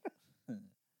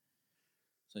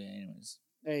 So yeah, anyways.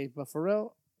 Hey, but for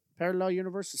real, parallel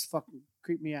universes fucking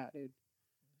creep me out, dude.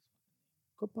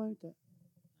 Good point. That.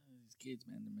 These kids,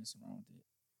 man, they're messing around with it.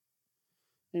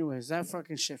 Anyways, that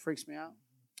fucking shit freaks me out.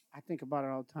 I think about it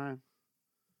all the time.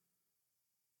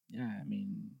 Yeah, I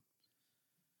mean,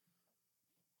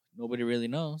 nobody really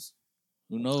knows.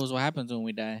 Who knows what happens when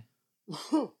we die?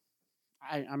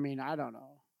 I mean, I don't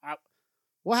know.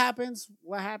 What happens?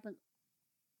 What happened?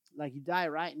 Like, you die,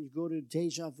 right? And you go to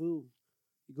deja vu.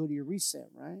 You go to your reset,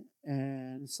 right?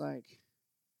 And it's like,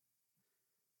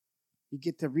 you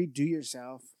get to redo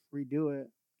yourself, redo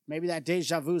it. Maybe that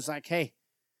deja vu is like, hey,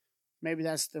 maybe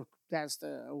that's the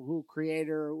who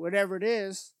creator or whatever it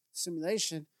is,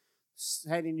 simulation,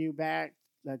 heading you back,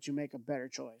 let you make a better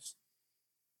choice.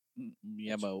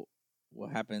 Yeah, but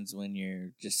what happens when you're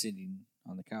just sitting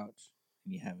on the couch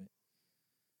and you have it?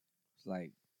 It's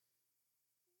like,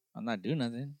 I'm not doing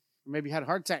nothing. Maybe you had a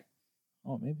heart attack.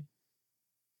 Oh, maybe.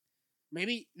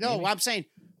 No, maybe. I'm saying,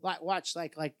 like, watch,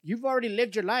 like you've already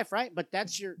lived your life, right? But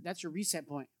that's your reset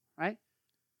point, right?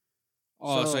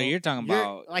 Oh, so you're talking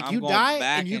about like you die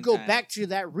and you go back to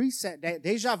that reset. That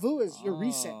deja vu is your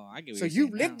reset. I get what so you're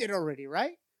you've lived it already,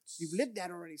 right? You've lived that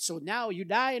already. So now you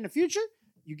die in the future,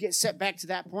 you get set back to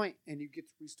that point and you get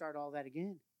to restart all that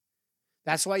again.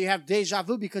 That's why you have deja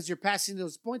vu, because you're passing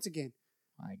those points again.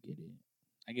 I get it.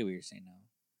 I get what you're saying now.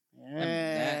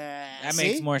 Yeah, that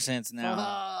makes more sense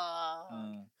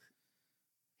now.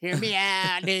 Hear me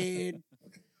out, dude.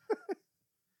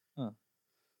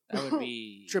 That would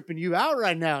be tripping you out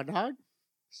right now, dog.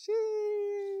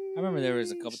 I remember there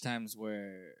was a couple times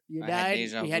where you had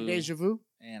deja vu,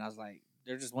 and I was like,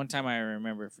 there's just one time I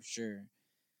remember for sure.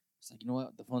 It's like, you know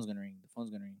what? The phone's gonna ring. The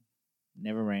phone's gonna ring.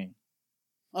 Never rang.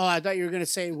 Oh, I thought you were gonna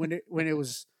say when it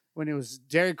was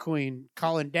Dairy Queen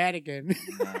calling Dad again.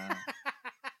 Nah.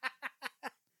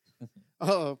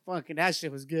 Oh, fucking that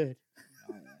shit was good.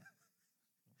 Oh yeah,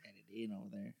 had it in over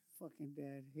there. Fucking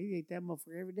Dad, he ate that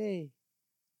motherfucker every day.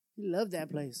 He loved that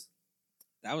place.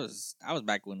 That was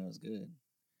back when it was good.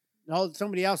 No,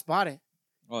 somebody else bought it.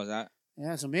 What was that?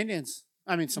 Yeah, some Indians.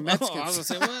 I mean, some Mexicans. I was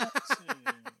gonna say what?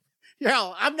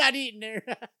 Yo, I'm not eating there.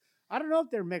 I don't know if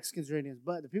they're Mexicans or Indians,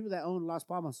 but the people that own Las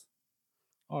Palmas.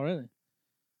 Oh, really?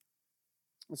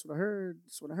 That's what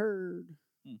I heard.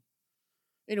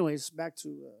 Anyways, back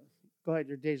to go ahead.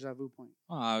 Your deja vu point.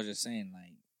 Oh, I was just saying,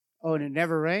 like. Oh, and it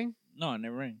never rang? No, it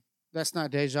never rang. That's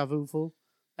not deja vu, fool.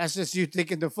 That's just you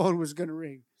thinking the phone was gonna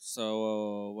ring.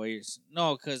 So,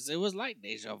 no, because it was like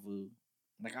deja vu.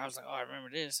 Like, I was like, oh, I remember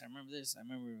this. I remember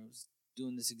I was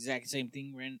doing this exact same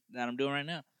thing that I'm doing right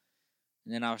now.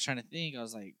 And then I was trying to think. I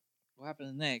was like, what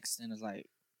happened next? And it's like,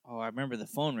 oh, I remember the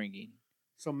phone ringing.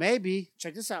 So maybe,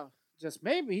 check this out. Just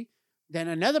maybe, then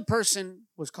another person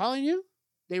was calling you.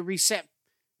 They reset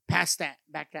past that,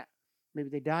 back that. Maybe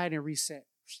they died and reset.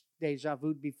 Deja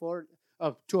vu before,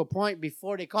 to a point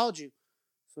before they called you.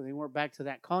 So they weren't back to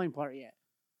that calling part yet.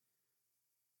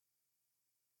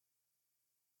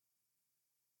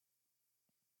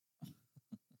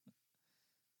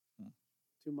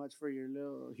 Too much for your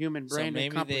little human brain to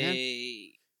comprehend. So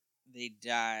maybe they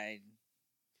died.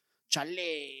 Chale.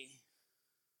 I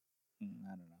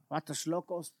don't know. Vatos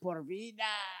locos por vida.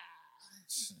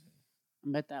 I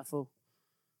met that fool.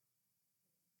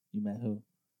 You met who?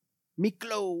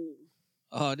 Miklo.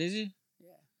 Oh, did you?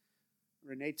 Yeah.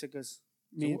 Renee took us,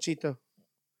 me and Chito.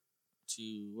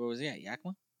 To where was he at?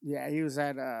 Yakima? Yeah, he was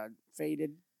at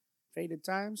Faded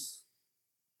Times.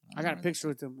 I got a picture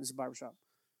with him. It's a barbershop.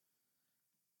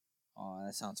 Oh,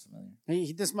 that sounds familiar.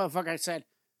 This motherfucker said,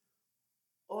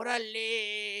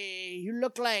 "Orale, you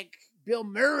look like Bill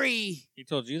Murray." He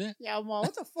told you that? Yeah, I'm like,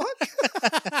 what the fuck?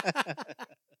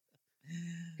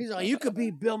 He's like, you could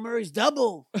be Bill Murray's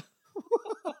double.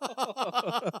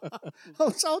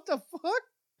 So what the fuck?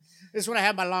 This is when I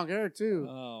had my long hair too.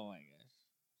 Oh my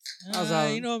gosh. I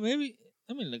was you know, maybe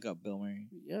let me look up Bill Murray.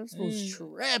 Yeah, this was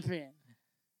tripping.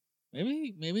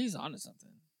 Maybe he's onto something.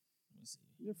 Let me see.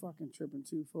 You're fucking tripping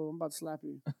too, fool. I'm about to slap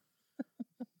you.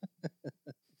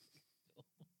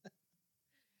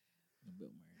 Bill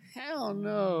Murray. Hell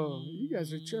no. You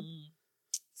guys are tripping.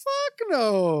 Fuck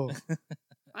no.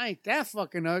 I ain't that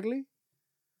fucking ugly.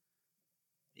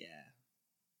 Yeah.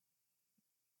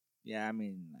 Yeah, I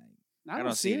mean, like, I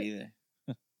don't see it either.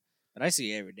 But I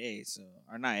see it every day, so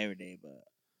or not every day, but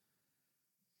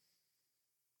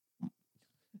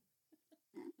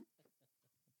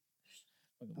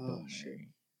oh shit!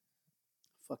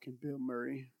 Fucking Bill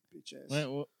Murray, bitch ass.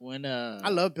 When I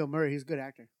love Bill Murray. He's a good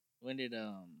actor. When did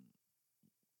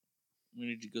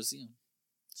you go see him?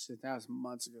 Shit, that was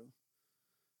months ago.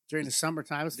 During the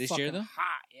summertime, it was this fucking year though.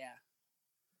 Hot, yeah.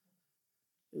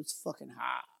 It was fucking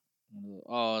hot.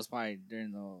 Oh, it's probably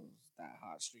during that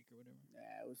hot streak or whatever.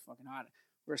 Yeah, it was fucking hot.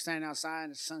 We were standing outside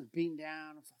and the sun's beating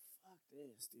down. I was like, fuck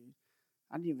this, dude.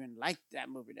 I didn't even like that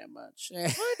movie that much.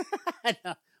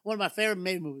 One of my favorite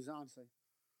made movies, honestly.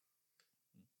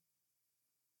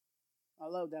 I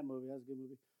love that movie. That was a good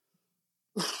movie.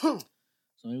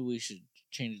 So maybe we should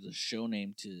change the show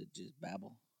name to just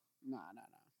Babel. Nah.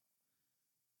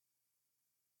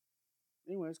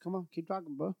 Anyways, come on, keep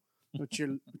talking, bro. With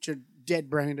your dead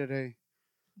brain today.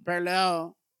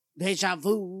 Parallel, deja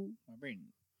vu. My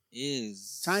brain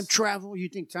is time travel. You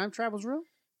think time travel's real?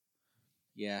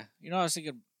 Yeah. You know, I was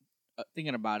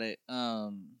thinking about it. I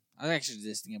was actually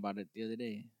just thinking about it the other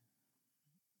day.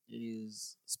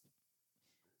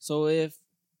 So if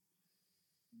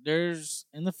there's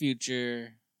in the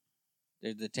future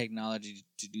there's the technology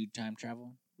to do time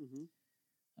travel,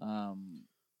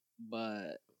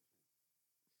 but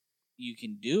you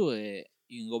can do it.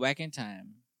 You can go back in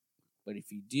time, but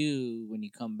if you do, when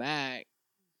you come back,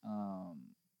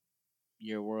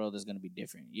 your world is going to be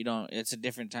different. It's a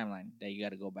different timeline that you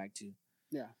got to go back to.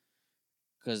 Yeah.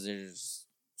 Because there's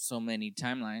so many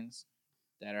timelines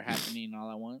that are happening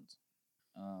all at once.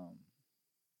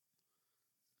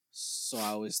 So I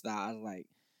always thought, I was like,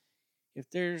 if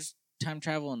there's time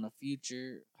travel in the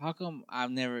future, how come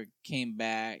I've never came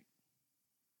back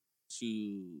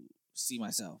to see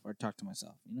myself or talk to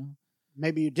myself, you know?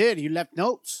 Maybe you did. You left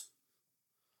notes.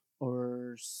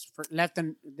 Or left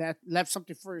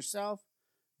something for yourself,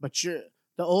 but the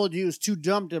old you is too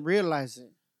dumb to realize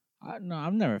it. No,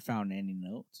 I've never found any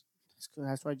notes.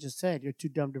 That's what I just said. You're too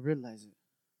dumb to realize it.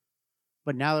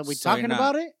 But now that we're talking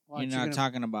about it, you're not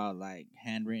talking about like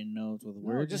handwritten notes with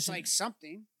words. Just like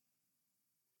something.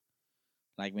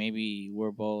 Like maybe we're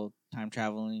both time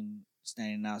traveling,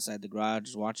 standing outside the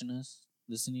garage, watching us,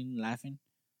 listening, laughing.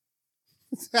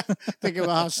 Thinking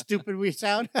about how stupid we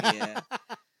sound. Yeah.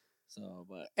 So,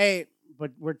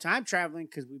 but we're time traveling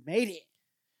because we made it.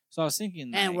 So I was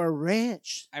thinking, and we're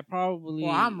rich. Well,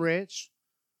 I'm rich.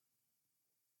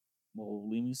 Well,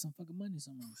 leave me some fucking money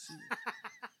somewhere.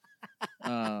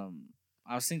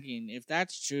 I was thinking, if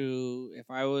that's true, if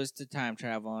I was to time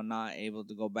travel and not able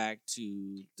to go back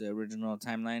to the original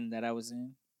timeline that I was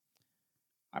in,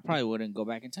 I probably wouldn't go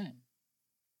back in time.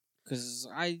 Because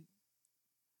I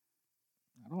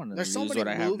don't want to lose what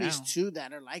I have now. There's so many movies too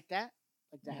that are like that.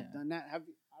 Like that have done that. I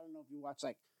don't know if you watch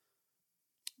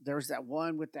there was that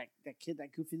one with that kid,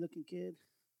 that goofy looking kid.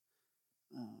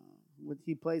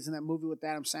 He plays in that movie with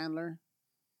Adam Sandler,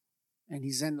 and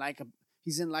he's in like a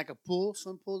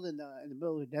swim pool in the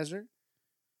middle of the desert.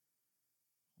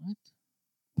 What?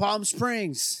 Palm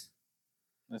Springs.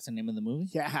 That's the name of the movie?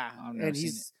 Yeah, and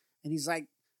he's like,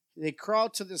 they crawl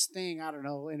to this thing, I don't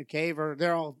know, in a cave, or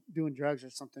they're all doing drugs or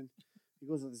something. He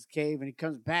goes to this cave and he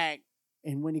comes back.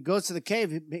 And when he goes to the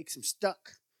cave, it makes him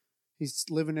stuck. He's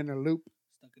living in a loop.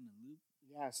 Stuck in a loop?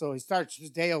 Yeah, so he starts his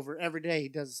day over. Every day he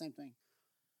does the same thing.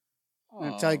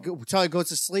 Until he goes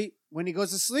to sleep. When he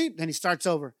goes to sleep, then he starts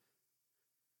over.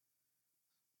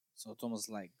 So it's almost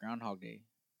like Groundhog Day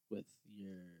with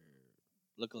your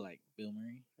lookalike, Bill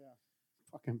Murray. Yeah.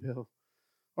 Fucking Bill.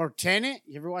 Or Tenet.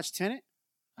 You ever watch Tenet?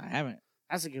 I haven't.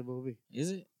 That's a good movie.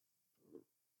 Is it?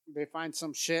 They find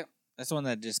some shit. That's the one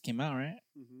that just came out, right?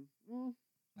 Mm-hmm.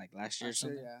 Like last year or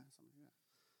something? Yeah.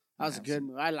 That was a good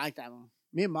movie. I like that one.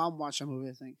 Me and Mom watched that movie,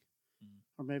 I think.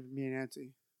 Or maybe me and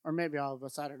Auntie. Or maybe all of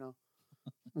us. I don't know.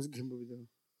 It was a good movie, though.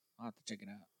 I'll have to check it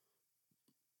out.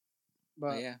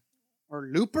 But yeah. Or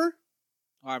Looper?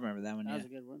 Oh, I remember that one, That was a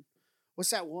good one. What's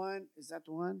that one? Is that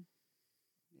the one?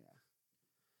 Yeah.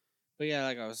 But yeah,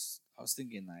 like I was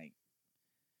thinking, like,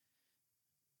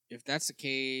 if that's the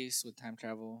case with time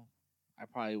travel, I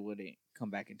probably wouldn't come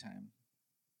back in time.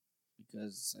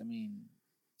 Because, I mean,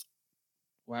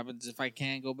 what happens if I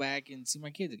can't go back and see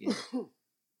my kids again? You know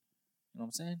what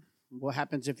I'm saying? What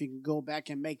happens if you can go back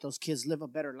and make those kids live a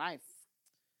better life?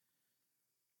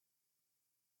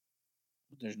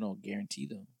 But there's no guarantee,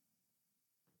 though.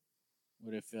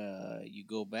 What if you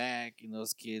go back and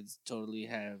those kids totally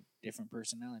have different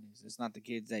personalities? It's not the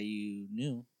kids that you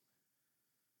knew.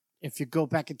 If you go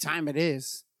back in time, it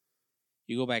is.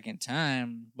 You go back in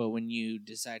time, but when you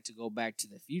decide to go back to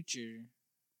the future,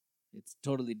 it's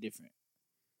totally different.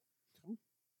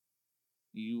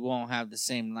 You won't have the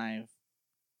same life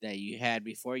that you had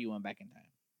before you went back in time.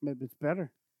 Maybe it's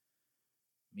better.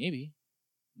 Maybe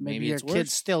Maybe it's your kids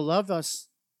worse. still love us.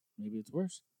 Maybe it's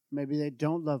worse. Maybe they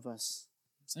don't love us.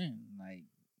 I'm saying, like,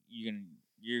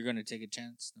 you're gonna take a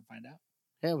chance and find out.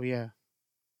 Hell yeah.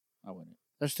 I wouldn't.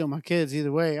 They're still my kids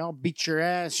either way. I'll beat your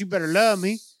ass. You better love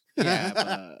me. Yeah,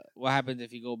 but what happens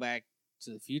if you go back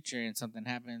to the future and something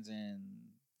happens and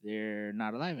they're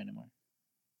not alive anymore?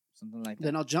 Something like that.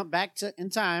 Then I'll jump back in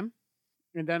time,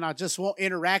 and then I just won't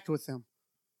interact with them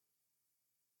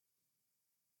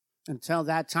until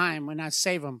that time when I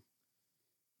save them.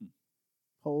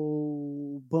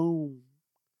 Oh, boom.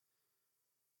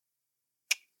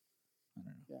 I don't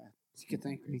know. Yeah, you can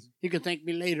thank me. You can thank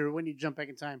me later when you jump back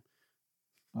in time.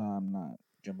 I'm not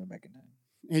jumping back in time.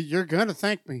 You're gonna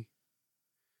thank me.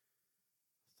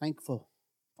 Thankful.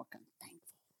 Fucking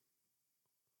thankful.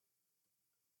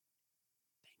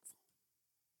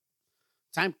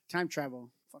 Time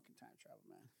travel. Fucking time travel,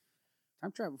 man.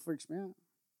 Time travel freaks me out.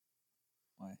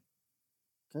 Why?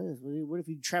 Because what if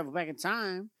you travel back in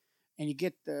time and you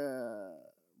get the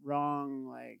wrong,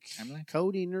 like, Timeline?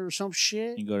 coding or some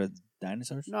shit? You go to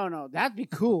dinosaurs? No, that'd be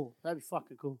cool. That'd be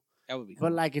fucking cool. That would be cool.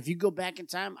 But like, if you go back in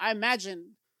time, I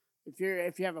imagine if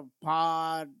you have a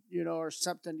pod, or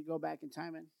something, you go back in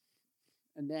time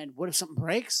and then what if something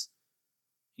breaks?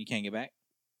 You can't get back?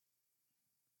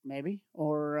 Maybe,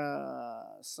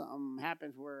 or something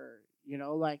happens where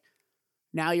like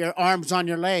now your arm's on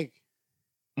your leg.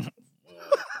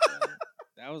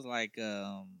 That was like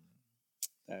that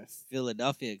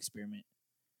Philadelphia experiment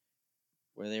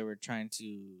where they were trying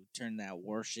to turn that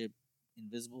warship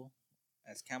invisible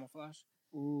as camouflage.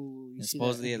 Ooh, you and see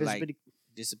supposedly that it like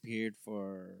disappeared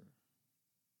for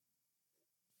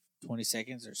 20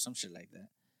 seconds or some shit like that.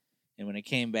 And when it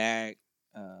came back,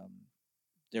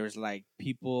 there was like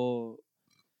people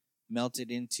melted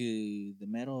into the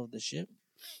metal of the ship,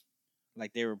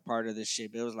 like they were part of the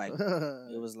ship. It was like what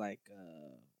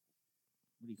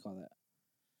do you call that?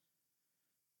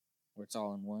 Where it's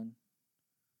all in one.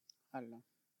 I don't know.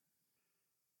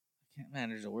 Man,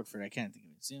 there's a word for it. I can't think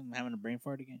of it. See, I'm having a brain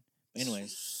fart again. But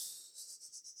anyways,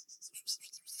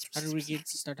 how did we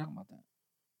start talking about that?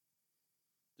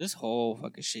 This whole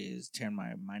fucking shit is tearing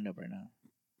my mind up right now.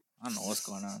 I don't know what's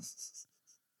going on.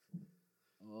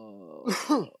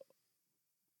 Oh.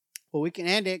 Well, we can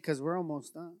end it because we're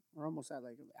almost done. We're almost at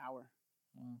like an hour.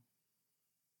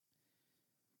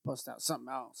 Bust out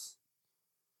something else.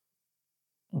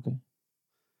 Okay.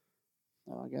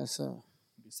 Oh, I guess so.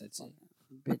 I guess that's it.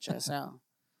 Bitch ass out.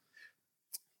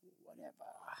 Whatever.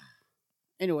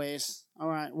 Anyways, all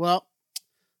right. Well,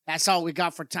 that's all we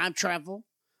got for time travel,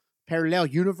 parallel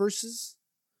universes,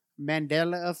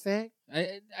 Mandela effect.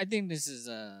 I think this is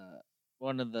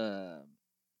one of the.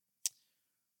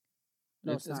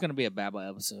 No, it's going to be a Babel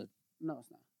episode. No, it's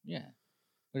not. Yeah.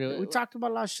 We talked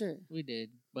about a lot of shit. We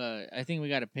did, but I think we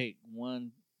got to pick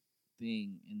one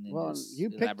thing and then. Well, you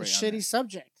picked the shitty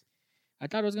subject. I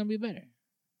thought it was going to be better.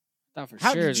 I thought for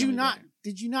How sure. did you not?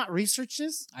 Did you not research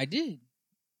this? I did.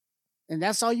 And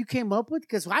that's all you came up with?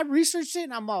 Because I researched it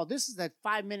and I'm all, this is a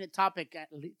 5-minute topic at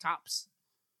tops.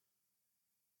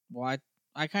 Well,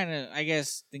 I kind of, I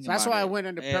guess, think so that's about why it. I went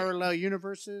into parallel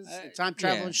universes, time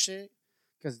travel and shit.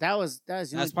 Because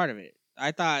that's part of it.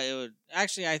 I thought it would,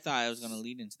 actually, I thought it was going to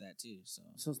lead into that too. So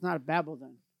it's not a babble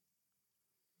then.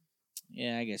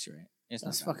 Yeah, I guess you're right.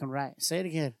 That's fucking right. Say it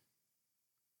again.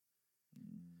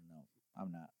 No,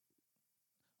 I'm not.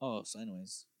 Oh, so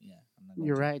anyways, yeah. I'm not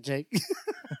You're right, Jake.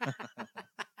 I'm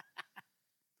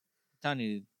telling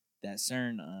you, that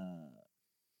CERN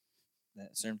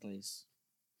place,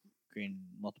 creating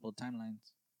multiple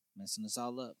timelines, messing us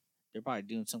all up. They're probably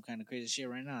doing some kind of crazy shit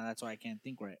right now. That's why I can't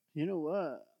think right. You know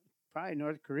what? Probably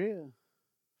North Korea.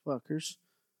 Fuckers.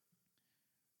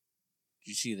 Did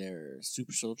you see their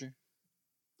super soldier?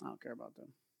 I don't care about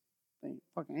them. They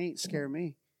fucking ain't scare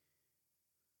me.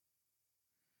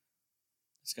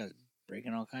 This guy's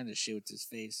breaking all kinds of shit with his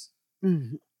face. All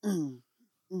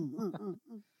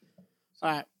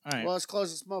right. Well, let's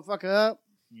close this motherfucker up.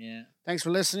 Yeah. Thanks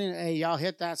for listening. Hey, y'all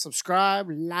hit that subscribe,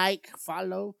 like,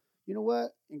 follow. You know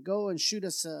what? And go and shoot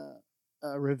us a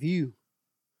review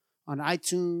on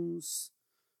iTunes,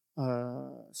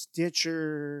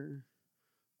 Stitcher,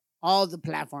 all the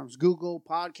platforms, Google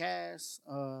Podcasts,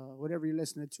 whatever you're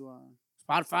listening to on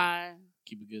Spotify.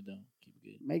 Keep it good, though. Keep it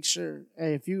good. Make sure,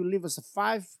 hey, if you leave us a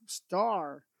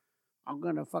 5-star, I'm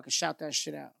going to fucking shout that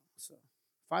shit out. So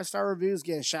 5-star reviews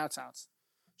get shout-outs.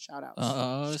 Shout-outs.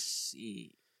 Oh,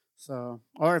 see. So,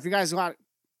 or if you guys got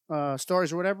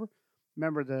stories or whatever,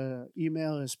 remember the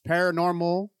email is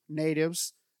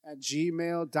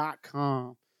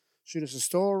paranormalnatives@gmail.com. Shoot us a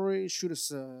story, shoot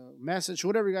us a message,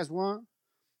 whatever you guys want.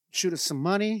 Shoot us some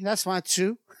money. That's fine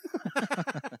too.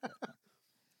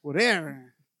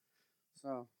 Whatever.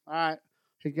 So, all right.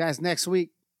 See you guys next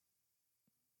week.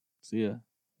 See ya.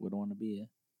 Wouldn't want to be ya.